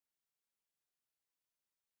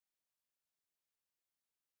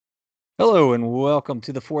Hello and welcome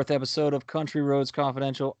to the fourth episode of Country Roads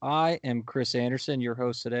Confidential. I am Chris Anderson, your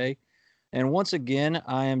host today. And once again,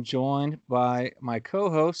 I am joined by my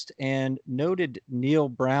co-host and noted Neil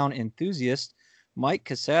Brown enthusiast, Mike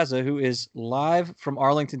Casazza, who is live from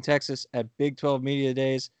Arlington, Texas at Big 12 Media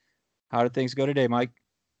Days. How did things go today, Mike?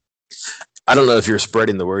 I don't know if you're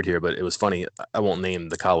spreading the word here, but it was funny. I won't name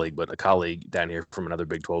the colleague, but a colleague down here from another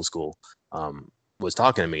Big 12 school was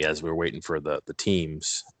talking to me as we were waiting for the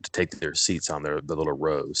teams to take their seats on the little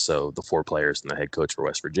rows. So the four players and the head coach for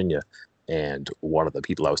West Virginia. And one of the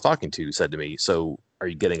people I was talking to said to me, "So are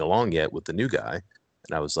you getting along yet with the new guy?"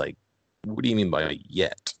 And I was like, "What do you mean by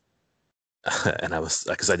yet?" And I was,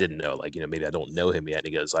 because I didn't know, maybe I don't know him yet. And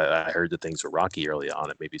he goes, I heard that things were rocky early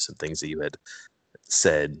on, and maybe some things that you had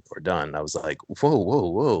said or done. I was like, whoa,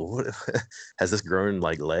 what, has this grown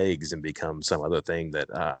like legs and become some other thing that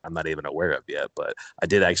I'm not even aware of yet? But I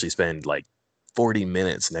did actually spend like 40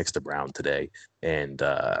 minutes next to Brown today, and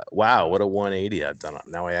wow, what a 180 I've done.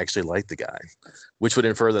 Now I actually like the guy, which would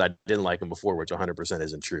infer that I didn't like him before, which 100%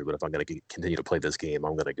 isn't true. But if I'm going to continue to play this game,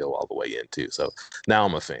 I'm going to go all the way in too. So now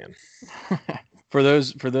I'm a fan. For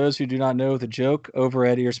those who do not know, the joke over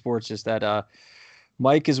at Ear Sports is that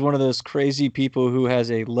Mike is one of those crazy people who has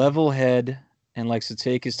a level head and likes to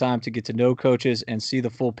take his time to get to know coaches and see the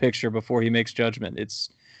full picture before he makes judgment. It's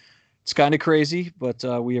kind of crazy, but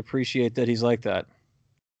we appreciate that he's like that.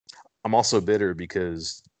 I'm also bitter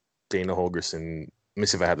because Dana Holgerson, let me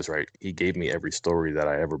see if I have this right. He gave me every story that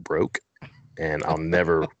I ever broke, and I'll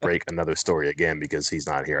never break another story again because he's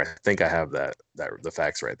not here. I think I have that the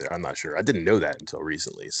facts right there. I'm not sure. I didn't know that until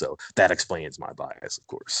recently, so that explains my bias, of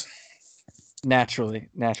course. Naturally.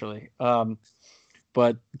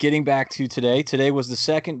 But getting back to today was the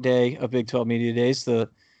second day of Big 12 Media Days.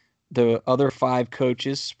 The other five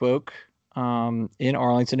coaches spoke in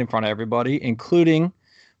Arlington in front of everybody, including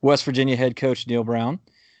West Virginia head coach Neil Brown.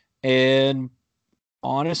 And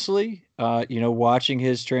honestly, watching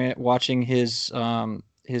his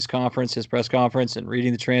conference, his press conference, and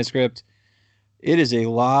reading the transcript, it is a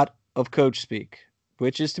lot of coach speak,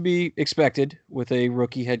 which is to be expected with a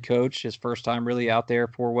rookie head coach, his first time really out there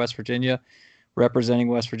for West Virginia, representing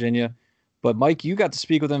West Virginia. But Mike, you got to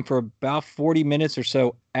speak with him for about 40 minutes or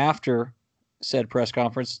so after said press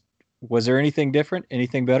conference. Was there anything different?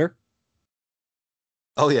 Anything better?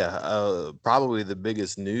 Oh yeah, probably the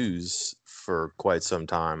biggest news for quite some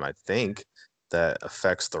time, I think, that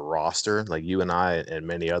affects the roster. Like you and I and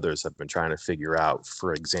many others have been trying to figure out,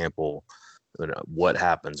 for example, what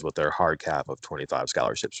happens with their hard cap of 25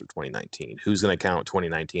 scholarships for 2019. Who's going to count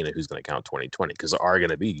 2019 and who's going to count 2020? Because there are going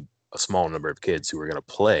to be a small number of kids who are going to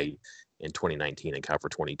play in 2019 and count for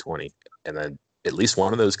 2020, and then at least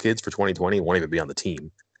one of those kids for 2020 won't even be on the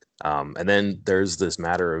team. And then there's this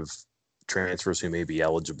matter of transfers who may be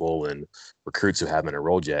eligible and recruits who haven't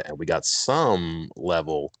enrolled yet. And we got some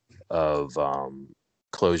level of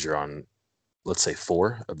closure on, let's say,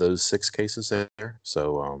 4 of those 6 cases there.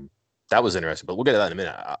 So that was interesting. But we'll get to that in a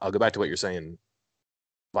minute. I'll go back to what you're saying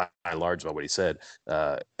by and large about what he said.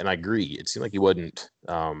 And I agree. It seemed like he wasn't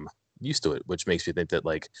used to it, which makes me think that,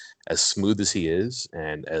 like, as smooth as he is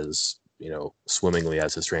and as swimmingly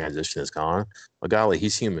as his transition has gone, well, golly,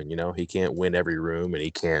 he's human. He can't win every room and he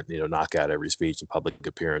can't, knock out every speech and public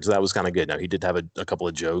appearance. So that was kind of good. Now, he did have a couple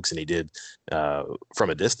of jokes, and he did, from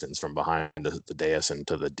a distance, from behind the dais and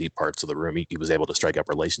to the deep parts of the room, he was able to strike up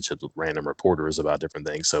relationships with random reporters about different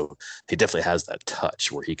things. So he definitely has that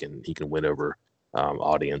touch where he can win over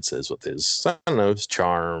audiences with his, I don't know, his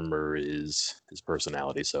charm or his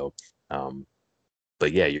personality. So,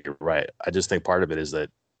 but yeah, you're right. I just think part of it is that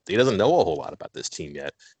he doesn't know a whole lot about this team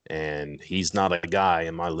yet, and he's not a guy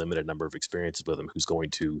in my limited number of experiences with him who's going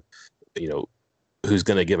to,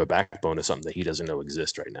 give a backbone to something that he doesn't know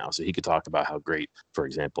exists right now. So he could talk about how great, for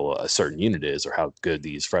example, a certain unit is, or how good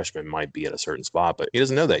these freshmen might be at a certain spot, but he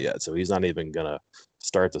doesn't know that yet. So he's not even gonna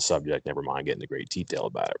start the subject. Never mind getting into great detail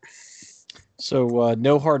about it. So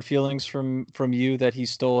no hard feelings from you that he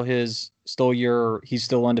stole your he's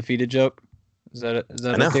still undefeated joke. Is that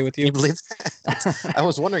I know. okay with Can you you? believe that? I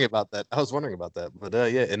was wondering about that. But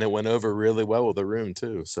yeah, and it went over really well with the room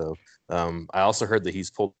too. So I also heard that he's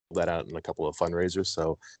pulled that out in a couple of fundraisers.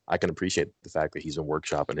 So I can appreciate the fact that he's been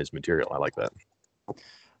workshopping his material. I like that.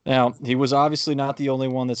 Now, he was obviously not the only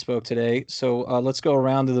one that spoke today. So let's go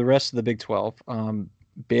around to the rest of the Big 12.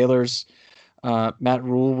 Baylor's Matt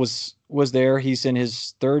Rule was there. He's in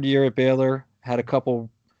his third year at Baylor. Had a couple.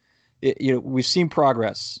 We've seen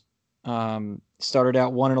progress. Started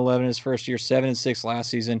out 1-11 his first year, 7-6 last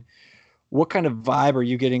season. What kind of vibe are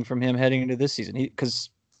you getting from him heading into this season? Because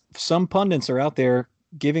some pundits are out there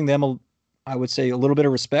giving them I would say a little bit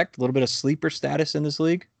of respect, a little bit of sleeper status in this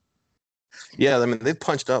league. Yeah, I mean they've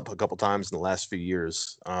punched up a couple times in the last few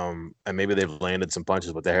years, and maybe they've landed some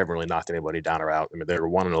punches, but they haven't really knocked anybody down or out. I mean they were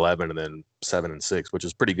 1-11 and then 7-6, which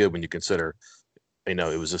is pretty good when you consider. It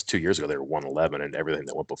was just 2 years ago they were 1-11 and everything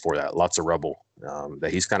that went before that. Lots of rubble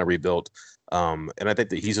that he's kind of rebuilt, and I think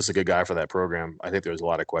that he's just a good guy for that program. I think there's a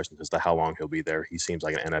lot of questions as to how long he'll be there. He seems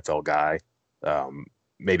like an NFL guy.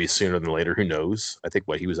 Maybe sooner than later, who knows? I think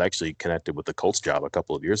he was actually connected with the Colts job a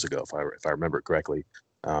couple of years ago, if I remember it correctly.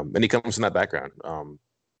 And he comes from that background.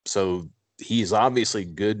 So he's obviously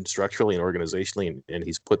good structurally and organizationally, and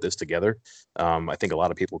he's put this together. I think a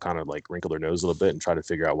lot of people kind of like wrinkle their nose a little bit and try to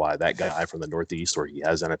figure out why that guy from the Northeast, where he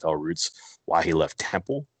has NFL roots, why he left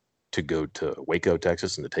Temple to go to Waco,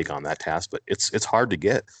 Texas, and to take on that task. But it's hard to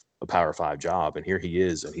get a Power 5 job, and here he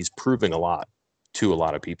is, and he's proving a lot to a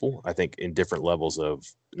lot of people, I think, in different levels of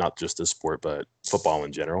not just this sport, but football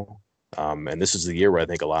in general. And this is the year where I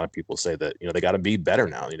think a lot of people say that they got to be better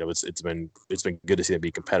now. It's been good to see them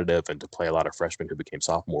be competitive and to play a lot of freshmen who became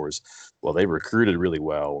sophomores. Well, they recruited really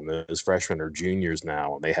well, and those freshmen are juniors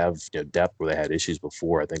now, and they have depth where they had issues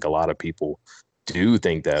before. I think a lot of people do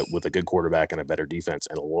think that with a good quarterback and a better defense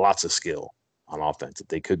and lots of skill on offense, that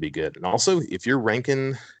they could be good. And also, if you're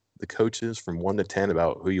ranking the coaches from 1 to 10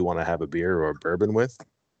 about who you want to have a beer or a bourbon with,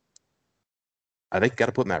 I think you got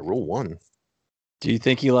to put Matt Rule 1. Do you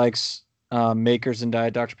think he likes Makers and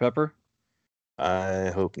Diet Dr. Pepper?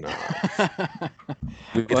 I hope not.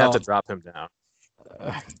 We'd have to drop him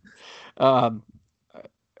down.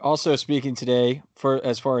 Also speaking today, for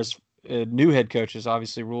as far as new head coaches,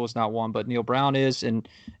 obviously Rule is not one, but Neil Brown is, and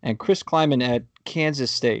Chris Kleiman at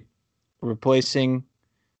Kansas State, replacing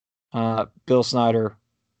Bill Snyder.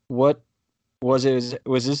 What was it?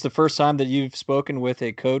 Was this the first time that you've spoken with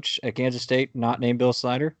a coach at Kansas State not named Bill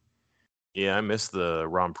Snyder? Yeah, I miss the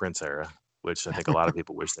Ron Prince era, which I think a lot of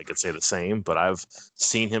people wish they could say the same. But I've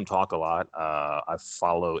seen him talk a lot. I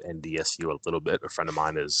follow NDSU a little bit. A friend of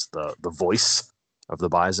mine is the voice of the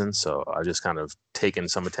Bison, so I just kind of taken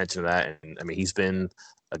some attention to that. And I mean, he's been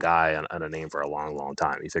a guy and a name for a long, long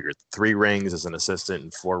time. He figured 3 rings as an assistant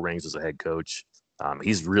and 4 rings as a head coach.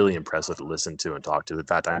 He's really impressive to listen to and talk to. In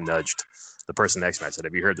fact, I nudged the person next to me. I said,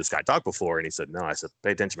 "Have you heard this guy talk before?" And he said, "No." I said,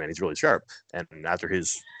 "Pay attention, man. He's really sharp." And after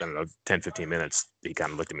his, 10, 15 minutes, he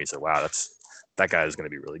kind of looked at me and said, "Wow, that guy is going to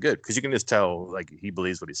be really good." Because you can just tell, like, he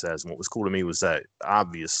believes what he says. And what was cool to me was that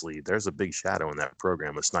obviously there's a big shadow in that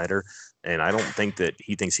program with Snyder. And I don't think that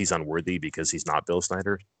he thinks he's unworthy because he's not Bill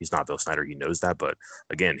Snyder. He's not Bill Snyder. He knows that. But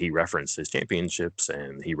again, he referenced his championships,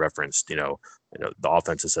 and he referenced, the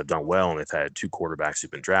offenses have done well, and they've had 2 quarterbacks who've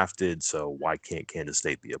been drafted. So why can't Kansas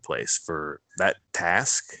State be a place for that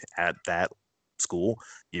task at that school?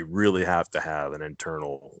 You really have to have an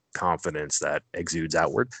internal confidence that exudes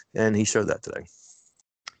outward, and he showed that today.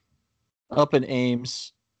 Up in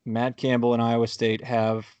Ames, Matt Campbell and Iowa State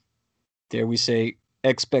have, dare we say,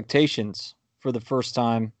 expectations for the first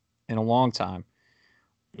time in a long time.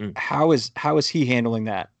 How is he handling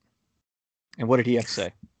that? And what did he have to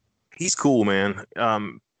say? He's cool, man.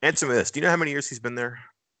 Answer me this. Do you know how many years he's been there?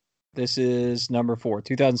 This is number 4.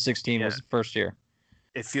 2016 was the first year.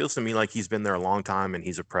 It feels to me like he's been there a long time and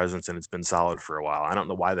he's a presence and it's been solid for a while. I don't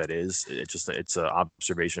know why that is. It's an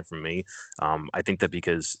observation from me. I think that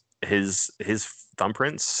because his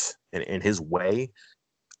thumbprints and his way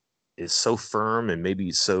is so firm and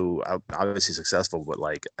maybe so obviously successful, but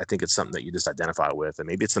like I think it's something that you just identify with, and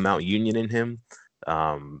maybe it's the Mount Union in him.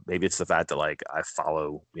 Maybe it's the fact that like I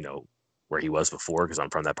follow, where he was before because I'm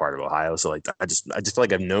from that part of Ohio. So like I just feel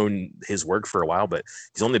like I've known his work for a while, but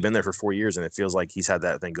he's only been there for 4 years, and it feels like he's had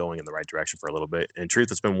that thing going in the right direction for a little bit. In truth,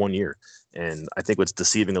 it's been 1 year, and I think what's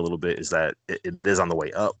deceiving a little bit is that it is on the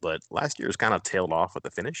way up, but last year's kind of tailed off with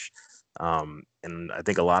the finish. And I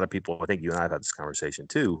think a lot of people, I think you and I have had this conversation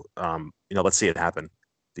too. Let's see it happen.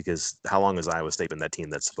 Because how long has Iowa State been that team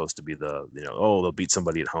that's supposed to be they'll beat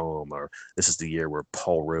somebody at home, or this is the year where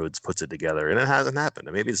Paul Rhodes puts it together, and it hasn't happened.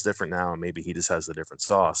 And maybe it's different now, and maybe he just has the different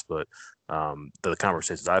sauce. But the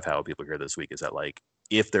conversations I've had with people here this week is that like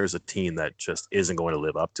if there's a team that just isn't going to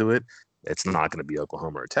live up to it, it's not going to be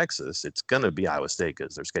Oklahoma or Texas. It's going to be Iowa State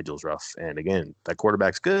because their schedule's rough. And again, that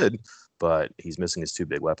quarterback's good, but he's missing his 2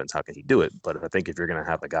 big weapons. How can he do it? But I think if you're going to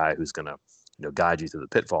have a guy who's going to guide you through the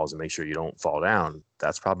pitfalls and make sure you don't fall down,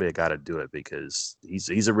 that's probably a guy to do it because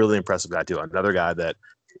he's a really impressive guy too. Another guy that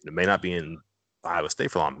may not be in Iowa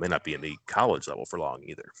State for long, may not be in the college level for long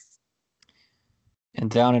either.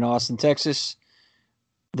 And down in Austin, Texas,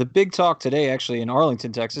 the big talk today, actually in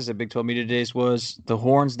Arlington, Texas, at Big 12 Media Days was the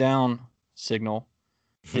horns down signal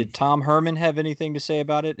Did Tom Herman have anything to say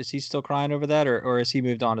about it? Is he still crying over that, or has he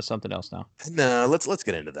moved on to something else now? No, let's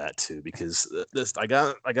get into that too, because this I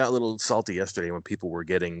got a little salty yesterday when people were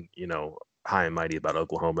getting high and mighty about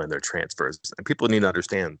Oklahoma and their transfers, and people need to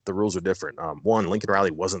understand the rules are different. One, Lincoln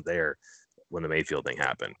Riley wasn't there when the Mayfield thing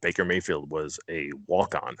happened. Baker Mayfield was a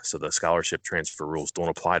walk-on, so the scholarship transfer rules don't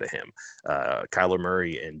apply to him. Kyler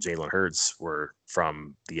Murray and Jalen Hurts were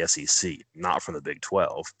from the SEC, not from the Big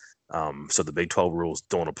 12. So the Big 12 rules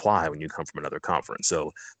don't apply when you come from another conference.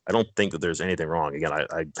 So I don't think that there's anything wrong. Again,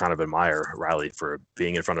 I kind of admire Riley for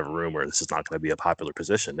being in front of a room where this is not going to be a popular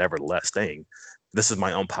position, nevertheless saying, this is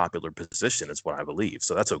my unpopular position, is what I believe.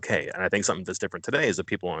 So that's okay. And I think something that's different today is that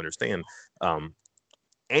people understand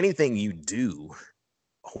anything you do,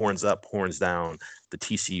 horns up, horns down, the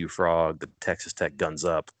TCU frog, the Texas Tech guns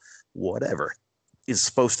up, whatever, is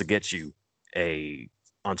supposed to get you a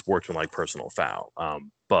unsportsmanlike personal foul.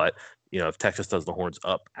 But if Texas does the horns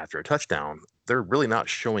up after a touchdown, they're really not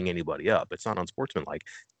showing anybody up. It's not unsportsmanlike.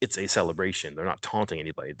 It's a celebration. They're not taunting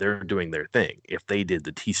anybody. They're doing their thing. If they did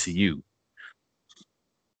the TCU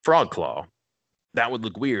frog claw, that would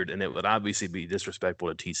look weird, and it would obviously be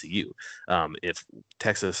disrespectful to TCU. If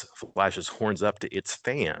Texas flashes horns up to its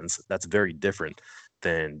fans, that's very different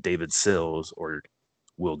than David Sills or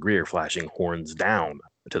Will Greer flashing horns down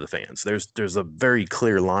to the fans. There's a very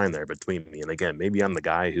clear line there between me. And again, maybe I'm the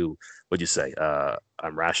guy who, what'd you say?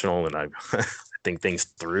 I'm rational and I think things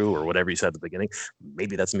through, or whatever you said at the beginning.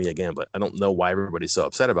 Maybe that's me again, but I don't know why everybody's so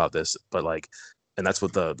upset about this. But and that's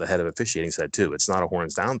what the head of officiating said too. It's not a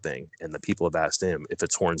horns down thing. And the people have asked him, if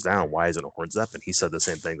it's horns down, why isn't it horns up? And he said the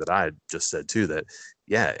same thing that I just said too, that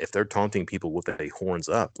yeah, if they're taunting people with a horns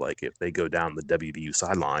up, like if they go down the WVU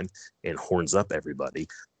sideline and horns up everybody,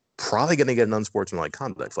 probably going to get an unsportsmanlike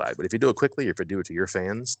conduct flag. But if you do it quickly, or if you do it to your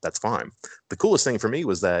fans, that's fine. The coolest thing for me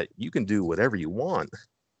was that you can do whatever you want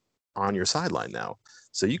on your sideline now.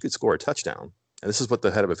 So you could score a touchdown. And this is what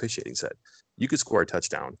the head of officiating said. You could score a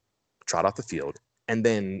touchdown, trot off the field, and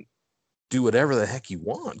then do whatever the heck you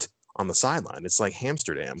want on the sideline. It's like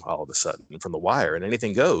Amsterdam all of a sudden from The Wire, and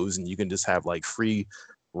anything goes, and you can just have like free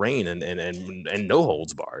reign and no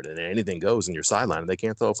holds barred, and anything goes in your sideline, and they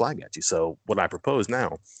can't throw a flag at you. So what I propose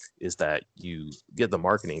now is that you get the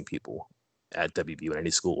marketing people at WVU in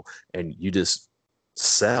any school, and you just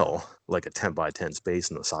sell like a 10 by 10 space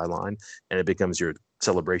in the sideline, and it becomes your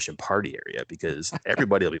celebration party area, because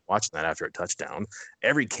everybody will be watching that after a touchdown.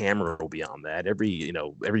 Every camera will be on that. Every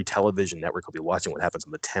television network will be watching what happens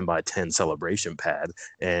on the 10 by 10 celebration pad.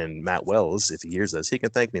 And Matt Wells, if he hears this, he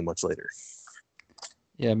can thank me much later.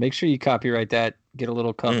 Yeah, make sure you copyright that. Get a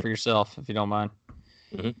little cut for yourself, if you don't mind.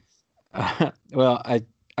 Well, I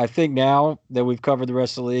think now that we've covered the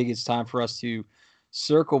rest of the league, it's time for us to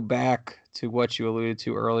circle back to what you alluded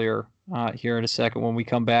to earlier here in a second. When we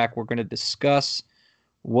come back, we're going to discuss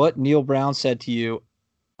what Neal Brown said to you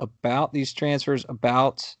about these transfers,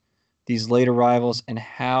 about these late arrivals, and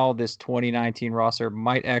how this 2019 roster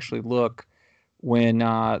might actually look when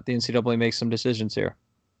the NCAA makes some decisions here.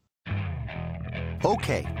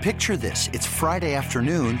 Okay, picture this. It's Friday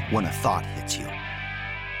afternoon when a thought hits you.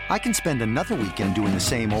 I can spend another weekend doing the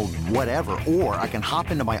same old whatever, or I can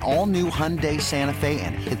hop into my all-new Hyundai Santa Fe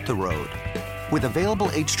and hit the road. With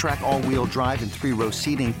available H-Track all-wheel drive and 3-row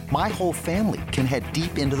seating, my whole family can head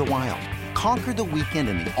deep into the wild. Conquer the weekend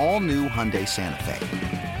in the all-new Hyundai Santa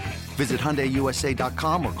Fe. Visit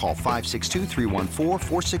HyundaiUSA.com or call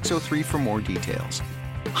 562-314-4603 for more details.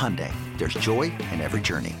 Hyundai, there's joy in every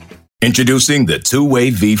journey. Introducing the Two-Way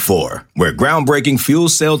V4, where groundbreaking fuel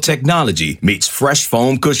cell technology meets fresh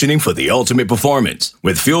foam cushioning for the ultimate performance.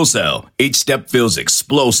 With Fuel Cell, each step feels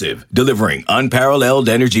explosive, delivering unparalleled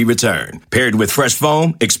energy return. Paired with fresh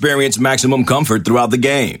foam, experience maximum comfort throughout the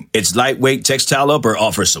game. Its lightweight textile upper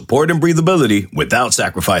offers support and breathability without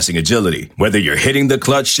sacrificing agility. Whether you're hitting the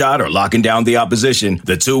clutch shot or locking down the opposition,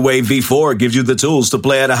 the Two-Way V4 gives you the tools to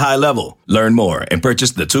play at a high level. Learn more and purchase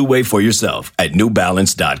the Two-Way for yourself at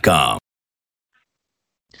newbalance.com.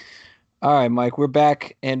 All right, Mike, we're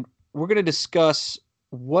back, and we're going to discuss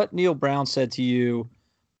what Neal Brown said to you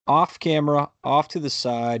off camera, off to the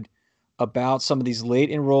side, about some of these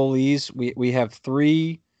late enrollees. We have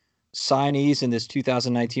 3 signees in this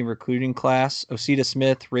 2019 recruiting class: Osita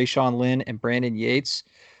Smith, Rayshawn Lynn, and Brandon Yates,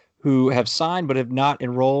 who have signed but have not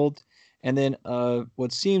enrolled. And then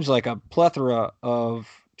what seems like a plethora of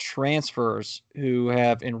transfers who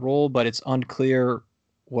have enrolled, but it's unclear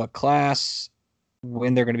what class,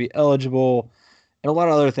 when they're going to be eligible, and a lot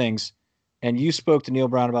of other things. And you spoke to Neal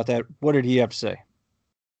Brown about that. What did he have to say?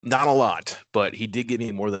 Not a lot, but he did give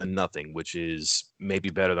me more than nothing, which is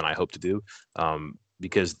maybe better than I hope to do.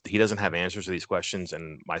 because he doesn't have answers to these questions.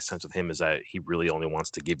 And my sense with him is that he really only wants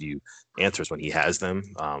to give you answers when he has them,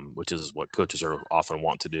 which is what coaches are often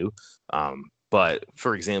want to do. But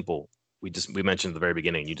for example, we mentioned at the very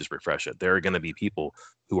beginning, you just refresh it. There are going to be people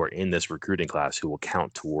who are in this recruiting class who will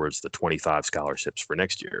count towards the 25 scholarships for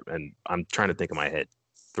next year. And I'm trying to think in my head,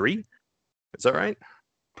 3? Is that right?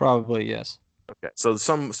 Probably, yes. Okay. So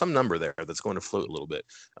some number there that's going to float a little bit.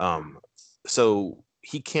 So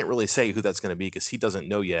he can't really say who that's going to be because he doesn't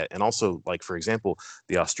know yet. And also, like, for example,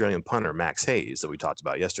 the Australian punter, Max Hayes, that we talked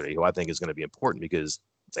about yesterday, who I think is going to be important because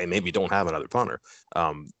they maybe don't have another punter.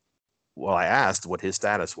 Well, I asked what his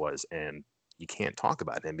status was, and you can't talk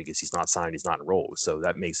about him because he's not signed, he's not enrolled. So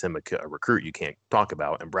that makes him a recruit you can't talk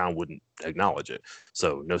about, and Brown wouldn't acknowledge it.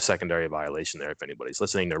 So no secondary violation there if anybody's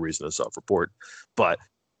listening, no reason to self-report. But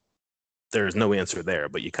there's no answer there,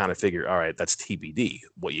 but you kind of figure, all right, that's TBD.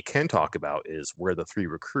 What you can talk about is where the 3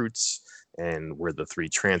 recruits and where the 3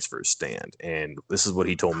 transfers stand. And this is what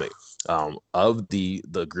he told me. Of the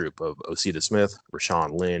group of Osita Smith,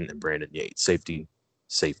 Rashawn Lynn, and Brandon Yates, safety,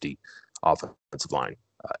 offensive line,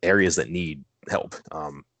 areas that need help.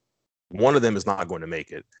 One of them is not going to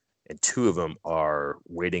make it, and 2 of them are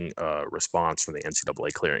waiting a response from the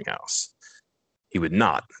NCAA clearinghouse. He would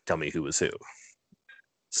not tell me who was who.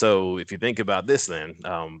 So if you think about this, then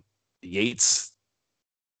Yates,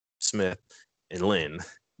 Smith, and Lynn,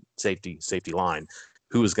 safety line,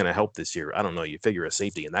 who is going to help this year? I don't know. You figure a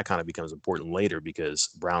safety, and that kind of becomes important later because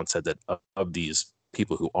Brown said that of these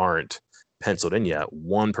people who aren't penciled in yet,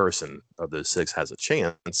 1 person of those 6 has a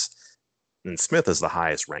chance. And Smith is the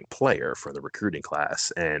highest ranked player for the recruiting class,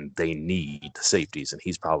 and they need safeties, and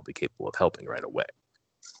he's probably capable of helping right away.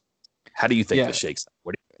 How do you think this shakes out?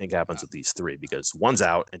 What do you think happens with these 3? Because 1's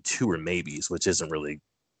out and 2 are maybes, which isn't really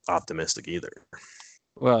optimistic either.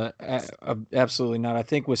 Well, absolutely not. I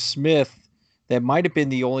think with Smith, that might have been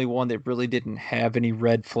the only one that really didn't have any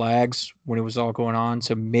red flags when it was all going on.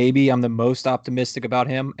 So maybe I'm the most optimistic about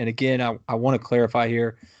him. And again, I want to clarify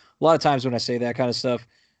here. A lot of times when I say that kind of stuff,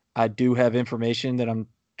 I do have information that I'm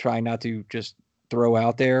trying not to just throw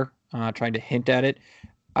out there, trying to hint at it.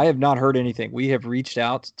 I have not heard anything. We have reached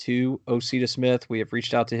out to Osita Smith. We have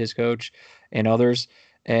reached out to his coach and others.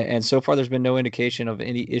 And so far, there's been no indication of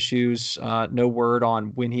any issues, no word on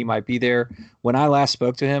when he might be there. When I last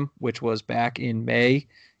spoke to him, which was back in May,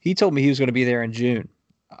 he told me he was going to be there in June.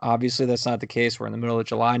 Obviously, that's not the case. We're in the middle of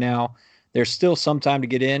July now. There's still some time to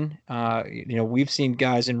get in. We've seen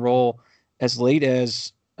guys enroll as late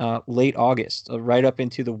as late August, right up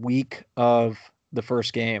into the week of the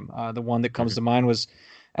first game. The one that comes to mind was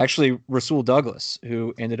actually Rasul Douglas,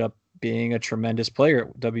 who ended up being a tremendous player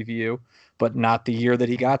at WVU, but not the year that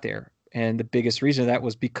he got there. And the biggest reason of that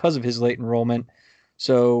was because of his late enrollment.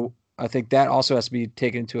 So I think that also has to be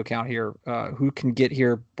taken into account here. Who can get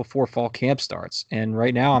here before fall camp starts? And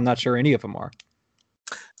right now, I'm not sure any of them are.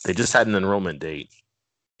 They just had an enrollment date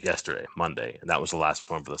yesterday, Monday, and that was the last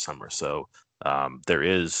one for the summer. So there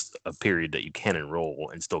is a period that you can enroll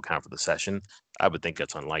and still count for the session. I would think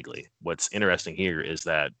that's unlikely. What's interesting here is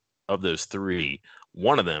that of those 3,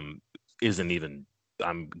 one of them isn't even,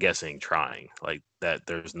 I'm guessing, trying. Like that,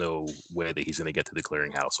 there's no way that he's going to get to the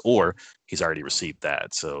clearinghouse, or he's already received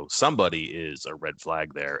that. So somebody is a red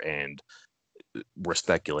flag there, and we're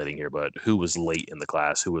speculating here, but who was late in the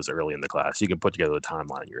class, who was early in the class? You can put together the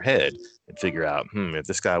timeline in your head and figure out, if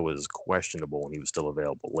this guy was questionable and he was still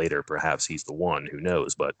available later, perhaps he's the one. Who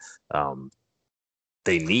knows? But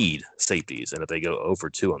they need safeties, and if they go 0 for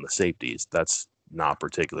 2 on the safeties, that's not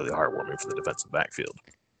particularly heartwarming for the defensive backfield.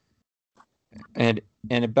 And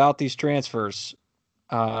about these transfers,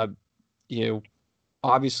 obviously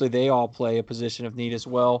they all play a position of need as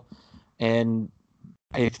well, and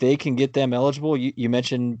if they can get them eligible, you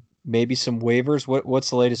mentioned maybe some waivers. What's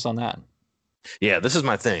the latest on that? Yeah, this is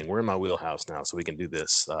my thing. We're in my wheelhouse now, so we can do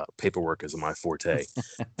this. Paperwork is my forte.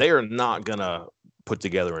 They are not going to put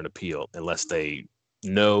together an appeal unless they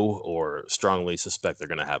know or strongly suspect they're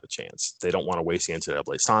going to have a chance. They don't want to waste the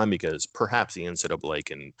NCAA's time because perhaps the NCAA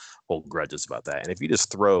can hold grudges about that. And if you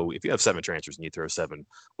have 7 transfers and you throw 7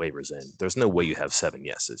 waivers in, there's no way you have 7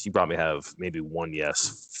 yeses. You probably have maybe 1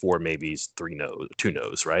 yes, 4 maybes, 3 no's, 2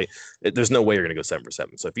 no's, right? There's no way you're going to go 7 for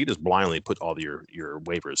 7. So if you just blindly put all your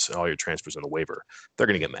waivers, all your transfers in the waiver, they're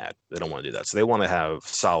going to get mad. They don't want to do that. So they want to have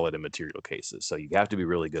solid and material cases. So you have to be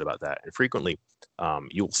really good about that. And frequently,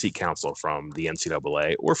 you'll seek counsel from the NCAA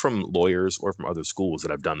or from lawyers or from other schools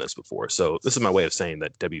that have done this before. So this is my way of saying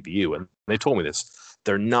that WVU, and they told me this,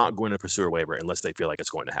 they're not going to pursue a waiver unless they feel like it's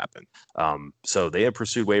going to happen. So they have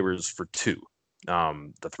pursued waivers for 2.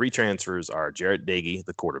 The 3 transfers are Jarrett Dagey,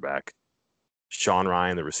 the quarterback, Sean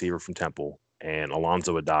Ryan, the receiver from Temple, and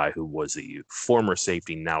Alonzo Adai, who was the former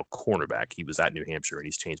safety, now cornerback. He was at New Hampshire, and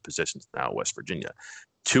he's changed positions now at West Virginia.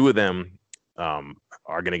 Two of them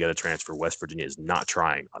are going to get a transfer. West Virginia is not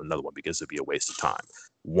trying on another one because it'd be a waste of time.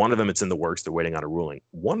 One of them, it's in the works. They're waiting on a ruling.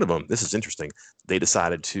 One of them, this is interesting, they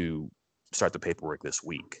decided to start the paperwork this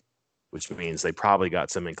week, which means they probably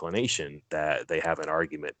got some inclination that they have an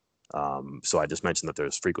argument. So I just mentioned that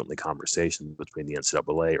there's frequently conversations between the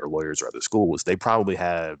NCAA or lawyers or other schools. They probably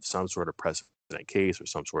have some sort of precedent case or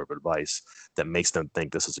some sort of advice that makes them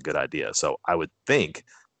think this is a good idea. So I would think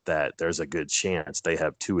that there's a good chance they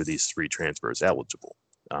have two of these three transfers eligible.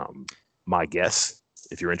 My guess,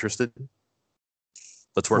 if you're interested,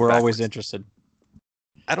 let's work. We're backwards. always interested.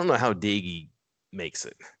 I don't know how Doege makes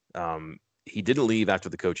it. He didn't leave after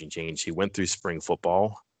the coaching change. He went through spring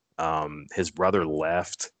football. His brother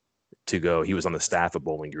left to go. He was on the staff at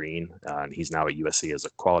Bowling Green, and he's now at USC as a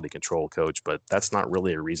quality control coach, but that's not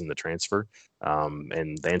really a reason to transfer.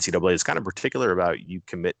 And the NCAA is kind of particular about you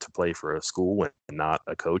commit to play for a school and not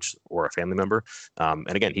a coach or a family member.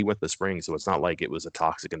 And again, he went the spring, so it's not like it was a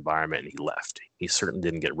toxic environment and he left. He certainly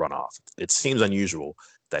didn't get run off. It seems unusual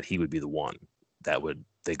that he would be the one that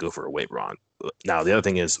they go for a waiver on. Now, the other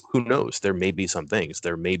thing is, who knows? There may be some things.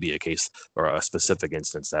 There may be a case or a specific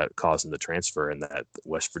instance that caused him to transfer and that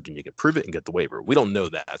West Virginia can prove it and get the waiver. We don't know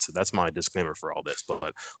that. So that's my disclaimer for all this.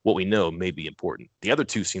 But what we know may be important. The other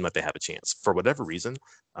two seem like they have a chance. For whatever reason,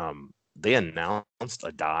 they announced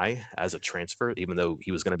Adai as a transfer, even though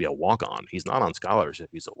he was going to be a walk-on. He's not on scholarship.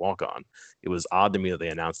 He's a walk-on. It was odd to me that they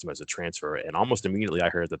announced him as a transfer. And almost immediately I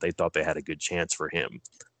heard that they thought they had a good chance for him.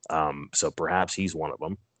 So perhaps he's one of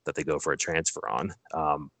them that they go for a transfer on.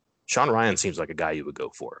 Sean Ryan seems like a guy you would go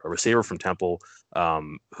for, a receiver from Temple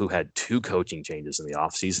who had two coaching changes in the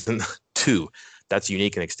offseason. Two. That's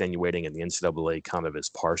unique and extenuating, and the NCAA kind of is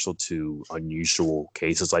partial to unusual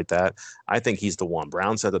cases like that. I think he's the one.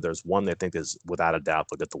 Brown said that there's one they think is without a doubt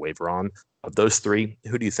they'll get the waiver on. Of those three,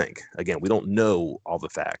 who do you think? Again, we don't know all the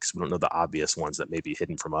facts. We don't know the obvious ones that may be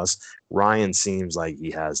hidden from us. Ryan seems like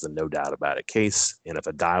he has the no doubt about it case, and if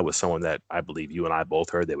Adai was someone that I believe you and I both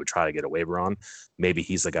heard they would try to get a waiver on, maybe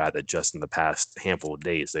he's the guy that just in the past handful of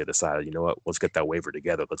days they decided, you know what, let's get that waiver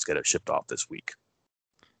together. Let's get it shipped off this week.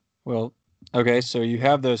 Well, okay, so you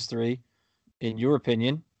have those three. In your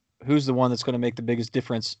opinion, who's the one that's going to make the biggest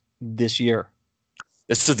difference this year?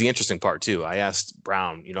 This is the interesting part, too. I asked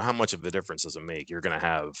Brown, how much of the difference does it make? You're going to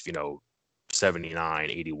have, 79,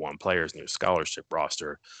 81 players in your scholarship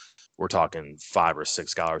roster. We're talking 5 or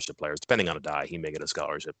 6 scholarship players, depending on Adai. He may get a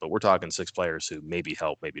scholarship, but we're talking 6 players who maybe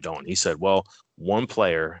help, maybe don't. He said, well, one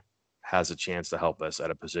player has a chance to help us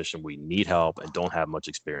at a position we need help and don't have much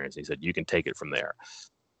experience. He said, you can take it from there.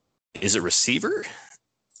 Is it receiver?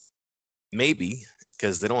 Maybe,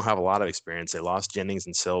 because they don't have a lot of experience. They lost Jennings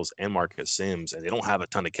and Sills and Marcus Sims, and they don't have a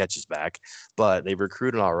ton of catches back, but they've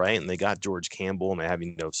recruited all right, and they got George Campbell, and they have,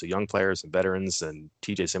 so young players and veterans, and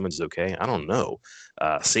TJ Simmons is okay. I don't know.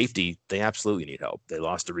 Safety, they absolutely need help. They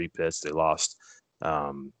lost to Pitts. They lost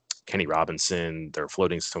Kenny Robinson. They're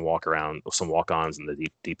floating some walk-ons in the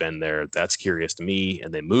deep end there. That's curious to me.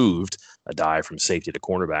 And they moved Adai from safety to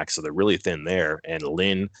cornerback, so they're really thin there. And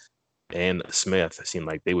Lynn and Smith seem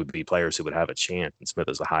like they would be players who would have a chance, and Smith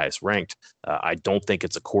is the highest ranked. I don't think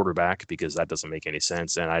it's a quarterback because that doesn't make any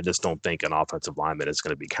sense, and I just don't think an offensive lineman is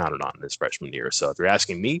going to be counted on this freshman year. So if you're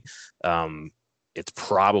asking me, it's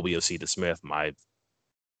probably Osita Smith, my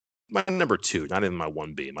number 2, not even my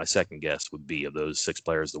 1B. My second guess would be, of those 6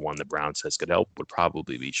 players, the one that Brown says could help would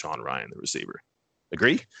probably be Sean Ryan, the receiver.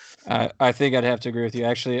 Agree? I think I'd have to agree with you.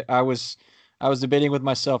 Actually, I was debating with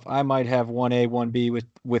myself. I might have 1A, 1B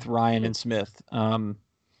with Ryan and Smith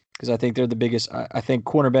because I think they're the biggest. I think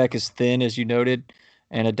cornerback is thin, as you noted,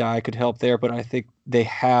 and Adai could help there. But I think they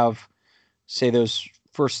have, say, those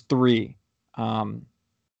first 3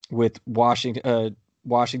 with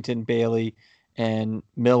Washington, Bailey, and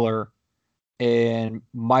Miller, and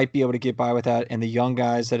might be able to get by with that. And the young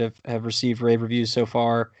guys that have received rave reviews so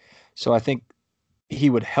far. So I think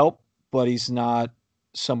he would help, but he's not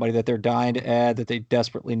somebody that they're dying to add, that they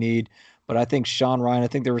desperately need. But I think Sean Ryan, I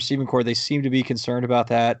think the receiving corps, they seem to be concerned about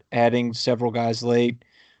that, adding several guys late.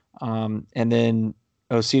 And then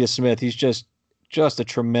Osita Smith, he's just a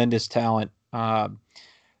tremendous talent.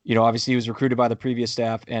 Obviously he was recruited by the previous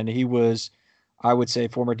staff, and he was, I would say,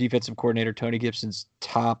 former defensive coordinator Tony Gibson's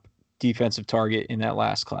top defensive target in that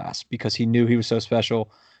last class because he knew he was so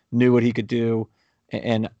special, knew what he could do,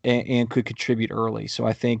 and could contribute early. So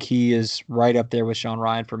I think he is right up there with Sean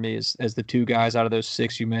Ryan for me as the 2 guys out of those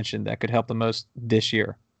 6 you mentioned that could help the most this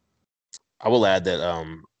year. I will add that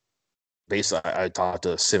basically, I talked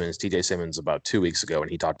to TJ Simmons, about 2 weeks ago, and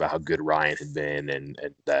he talked about how good Ryan had been, and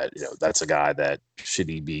that that's a guy that should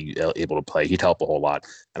he be able to play, he'd help a whole lot.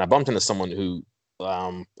 And I bumped into someone who,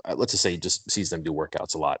 let's just say, just sees them do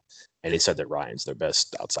workouts a lot, and he said that Ryan's their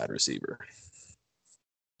best outside receiver.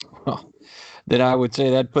 Well, then I would say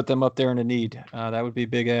that'd put them up there in a need. That would be a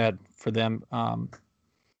big ad for them,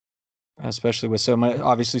 especially with so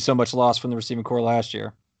much loss from the receiving core last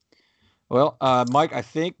year. Well, Mike, I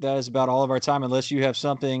think that is about all of our time, unless you have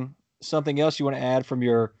something else you want to add from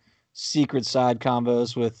your secret side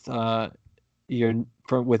combos with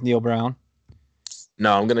with Neil Brown.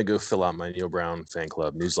 No, I'm gonna go fill out my Neil Brown fan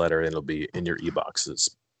club newsletter, and it'll be in your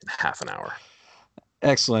e-boxes in half an hour.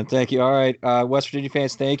 Excellent, thank you. All right, West Virginia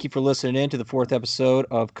fans, thank you for listening in to the 4th episode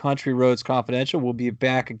of Country Roads Confidential. We'll be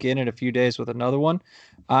back again in a few days with another one.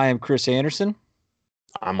 I am Chris Anderson.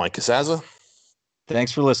 I'm Mike Casazza.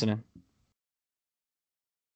 Thanks for listening.